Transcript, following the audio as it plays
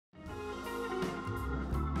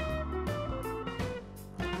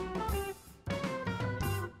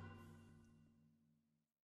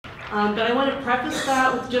But I want to preface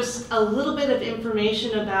that with just a little bit of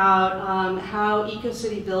information about how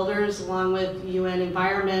Ecocity Builders, along with UN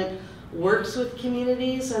Environment, works with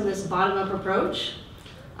communities and this bottom-up approach.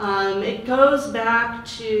 It goes back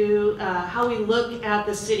to how we look at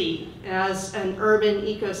the city as an urban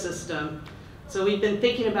ecosystem. So we've been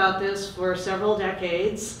thinking about this for several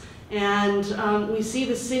decades, and we see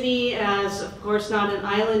the city as, of course, not an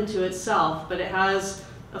island to itself, but it has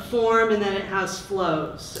a form and then it has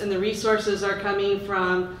flows. And the resources are coming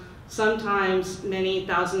from sometimes many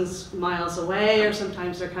thousands miles away, or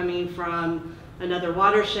sometimes they're coming from another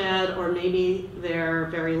watershed, or maybe they're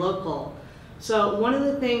very local. So one of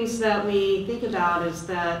the things that we think about is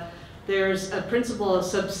that there's a principle of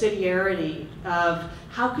subsidiarity, of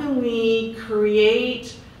how can we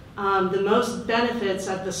create the most benefits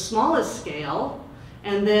at the smallest scale,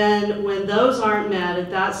 and then when those aren't met at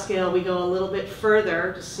that scale, we go a little bit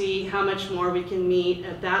further to see how much more we can meet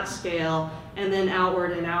at that scale, and then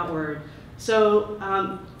outward and outward. So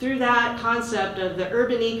through that concept of the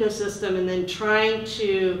urban ecosystem and then trying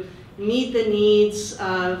to meet the needs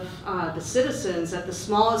of the citizens at the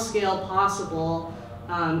smallest scale possible,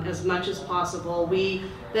 as much as possible, we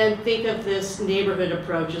then think of this neighborhood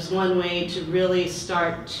approach as one way to really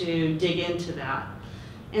start to dig into that.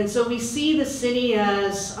 And so we see the city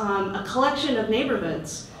as a collection of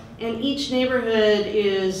neighborhoods, and each neighborhood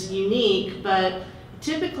is unique, but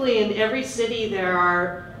typically in every city there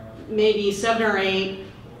are maybe 7 or 8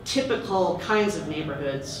 typical kinds of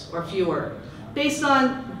neighborhoods, or fewer, based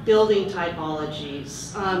on building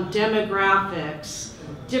typologies, demographics,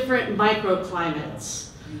 different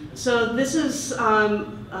microclimates. So this has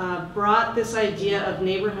brought this idea of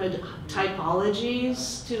neighborhood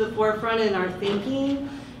typologies to the forefront in our thinking.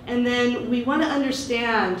 And then we want to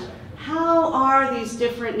understand, how are these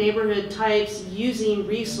different neighborhood types using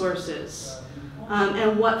resources,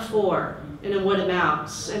 and what for, and in what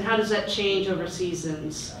amounts, and how does that change over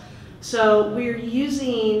seasons? So we're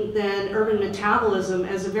using then urban metabolism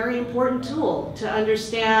as a very important tool to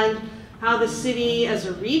understand how the city as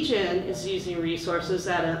a region is using resources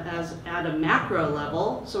at a macro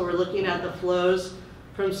level. So we're looking at the flows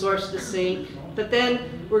from source to sink, but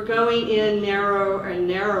then we're going in narrower and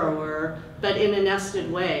narrower, but in a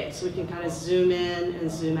nested way. So we can kind of zoom in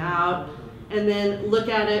and zoom out, and then look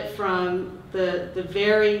at it from the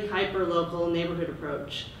very hyper-local neighborhood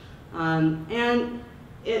approach. And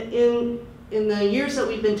in the years that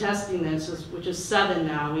we've been testing this, which is 7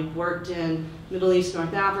 now, we've worked in Middle East,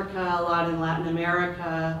 North Africa, a lot in Latin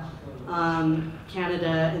America,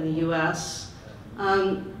 Canada, and the US.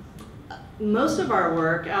 Most of our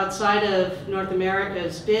work outside of North America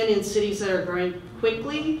has been in cities that are growing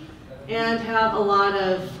quickly and have a lot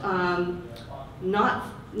of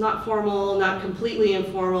not formal, not completely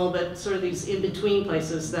informal, but sort of these in-between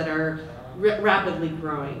places that are rapidly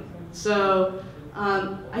growing. So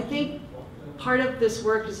I think part of this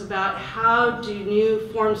work is about how do new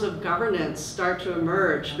forms of governance start to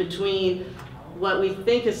emerge between what we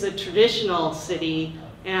think is the traditional city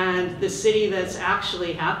and the city that's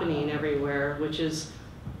actually happening everywhere, which is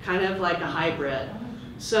kind of like a hybrid.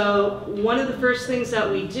 So one of the first things that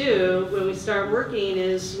we do when we start working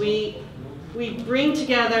is we bring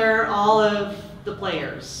together all of the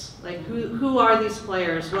players. Like who are these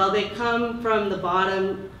players? Well, they come from the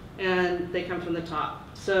bottom and they come from the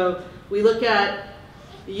top. So we look at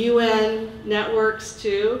UN networks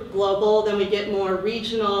too, global, then we get more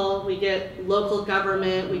regional, we get local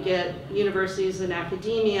government, we get universities and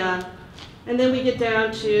academia, and then we get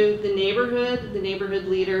down to the neighborhood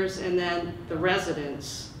leaders, and then the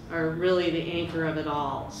residents are really the anchor of it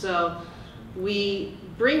all. So we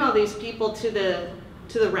bring all these people to the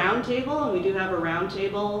round table, and we do have a round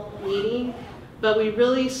table meeting, but we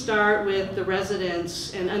really start with the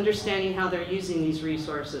residents and understanding how they're using these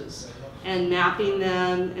resources, and mapping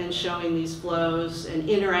them and showing these flows and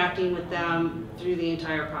interacting with them through the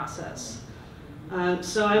entire process.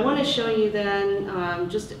 So I want to show you then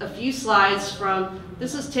just a few slides from,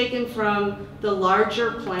 this is taken from the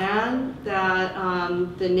larger plan that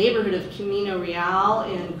the neighborhood of Camino Real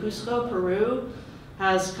in Cusco, Peru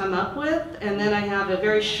has come up with. And then I have a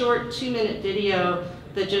very short 2-minute video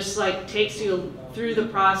that just like takes you through the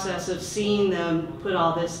process of seeing them put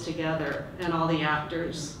all this together and all the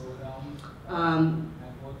actors.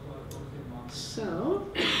 So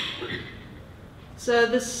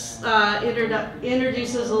this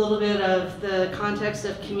introduces a little bit of the context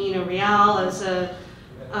of Camino Real as it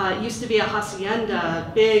used to be a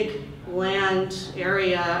hacienda, big land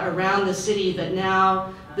area around the city, but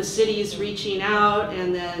now the city is reaching out,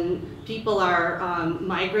 and then people are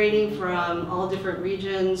migrating from all different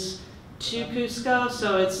regions to Cusco,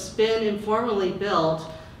 so it's been informally built,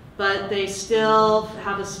 but they still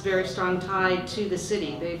have a very strong tie to the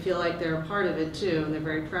city. They feel like they're a part of it too, and they're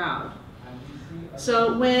very proud.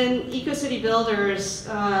 So when Ecocity Builders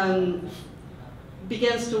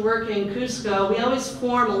begins to work in Cusco, we always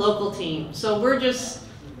form a local team. So we're just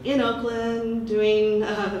in Oakland doing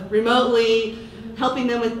remotely, helping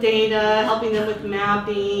them with data, helping them with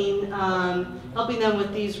mapping, helping them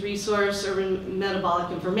with these resource urban metabolic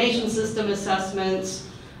information system assessments.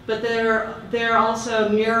 But they're also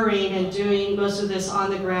mirroring and doing most of this on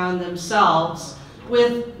the ground themselves,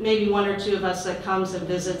 with maybe one or two of us that comes and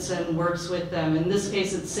visits and works with them. In this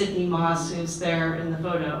case, it's Sydney Moss who's there in the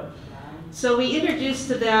photo. So we introduced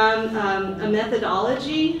to them a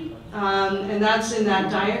methodology, and that's in that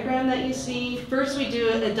diagram that you see. First, we do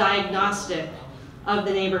a diagnostic of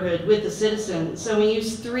the neighborhood with the citizens. So we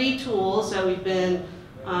use 3 tools that we've been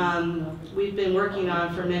working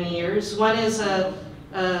on for many years. One is a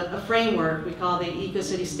framework we call the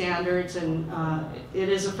Ecocity Standards, and it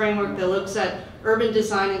is a framework that looks at urban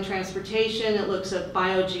design and transportation. It looks at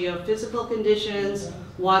biogeophysical conditions,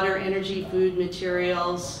 water, energy, food,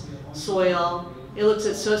 materials, soil. It looks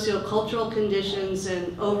at sociocultural conditions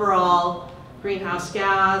and overall greenhouse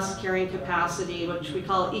gas carrying capacity, which we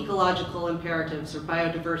call ecological imperatives, or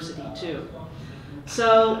biodiversity too.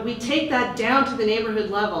 So we take that down to the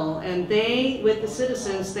neighborhood level, and they, with the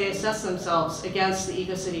citizens, they assess themselves against the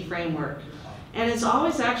Ecocity framework. And it's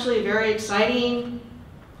always actually a very exciting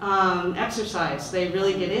exercise. They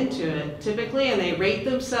really get into it, typically, and they rate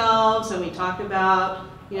themselves, and we talk about,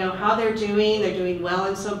 you know, how they're doing. They're doing well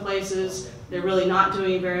in some places. They're really not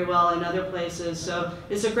doing very well in other places. So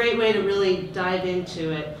it's a great way to really dive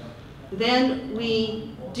into it. Then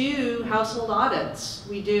we do household audits.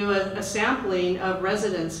 We do a sampling of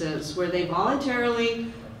residences where they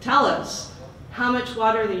voluntarily tell us how much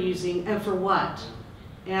water they're using and for what,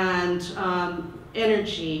 and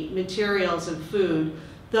energy, materials, and food.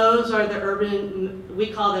 Those are the urban,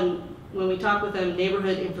 we call them, when we talk with them,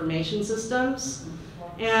 neighborhood information systems.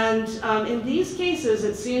 And in these cases,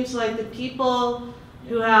 it seems like the people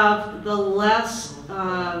who have the less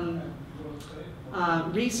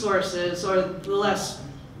resources, or the less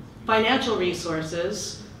financial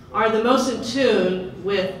resources, are the most in tune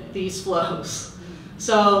with these flows.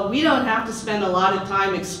 So we don't have to spend a lot of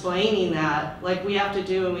time explaining that, like we have to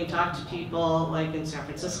do when we talk to people like in San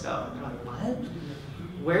Francisco. They're like,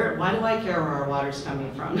 what? Why do I care where our water's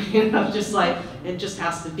coming from? You know, just like, it just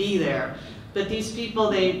has to be there. But these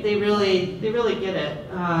people, they really get it.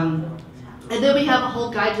 And then we have a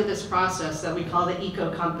whole guide to this process that we call the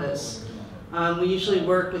Eco Compass. We usually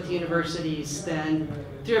work with universities then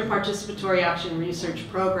through a participatory action research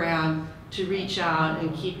program to reach out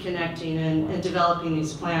and keep connecting and developing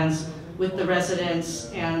these plans with the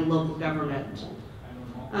residents and local government.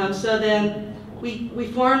 So then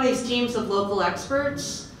we form these teams of local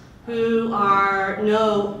experts who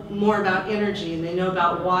know more about energy, and they know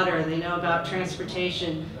about water, they know about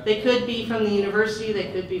transportation. They could be from the university,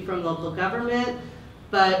 they could be from local government,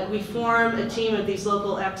 but we form a team of these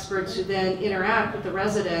local experts who then interact with the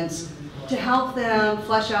residents to help them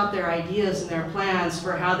flesh out their ideas and their plans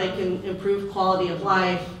for how they can improve quality of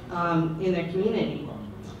life in their community.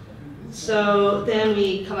 So then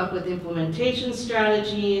we come up with implementation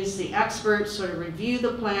strategies. The experts sort of review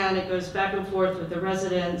the plan. It goes back and forth with the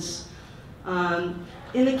residents.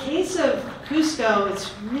 In the case of Cusco,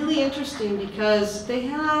 it's really interesting because they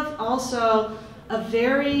have also a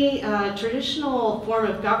very traditional form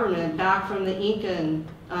of government back from the Incan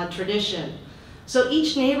tradition. So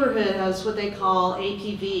each neighborhood has what they call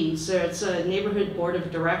APVs, so it's a neighborhood board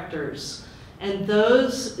of directors. And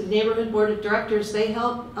those neighborhood board of directors, they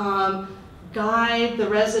help guide the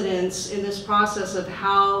residents in this process of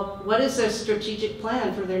what is their strategic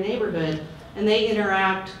plan for their neighborhood, and they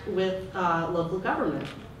interact with local government.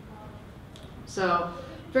 So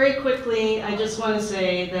very quickly, I just want to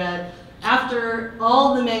say that after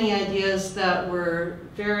all the many ideas that were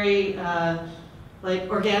very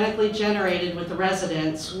organically generated with the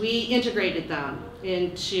residents, we integrated them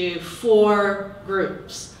into 4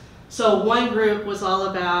 groups. So one group was all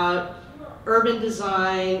about urban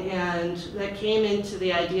design, and that came into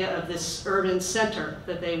the idea of this urban center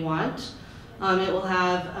that they want. It will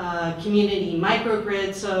have a community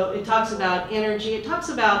microgrid, so it talks about energy. It talks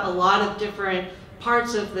about a lot of different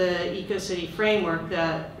parts of the Ecocity framework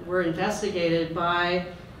that were investigated by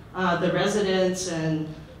the residents and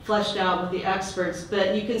fleshed out with the experts.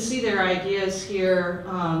 But you can see their ideas here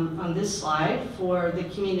on this slide for the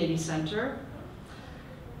community center.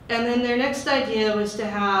 And then their next idea was to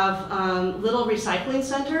have little recycling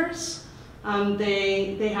centers.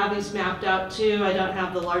 They have these mapped out too. I don't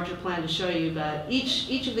have the larger plan to show you, but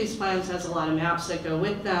each of these plans has a lot of maps that go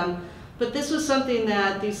with them. But this was something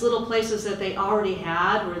that these little places that they already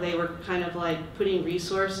had, where they were kind of like putting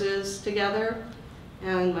resources together.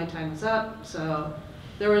 And my time is up. So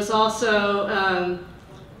there was also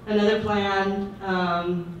another plan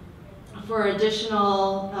for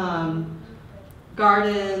additional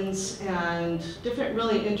gardens and different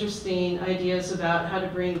really interesting ideas about how to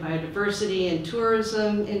bring biodiversity and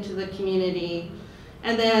tourism into the community.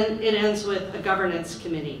 And then it ends with a governance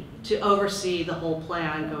committee to oversee the whole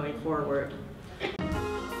plan going forward.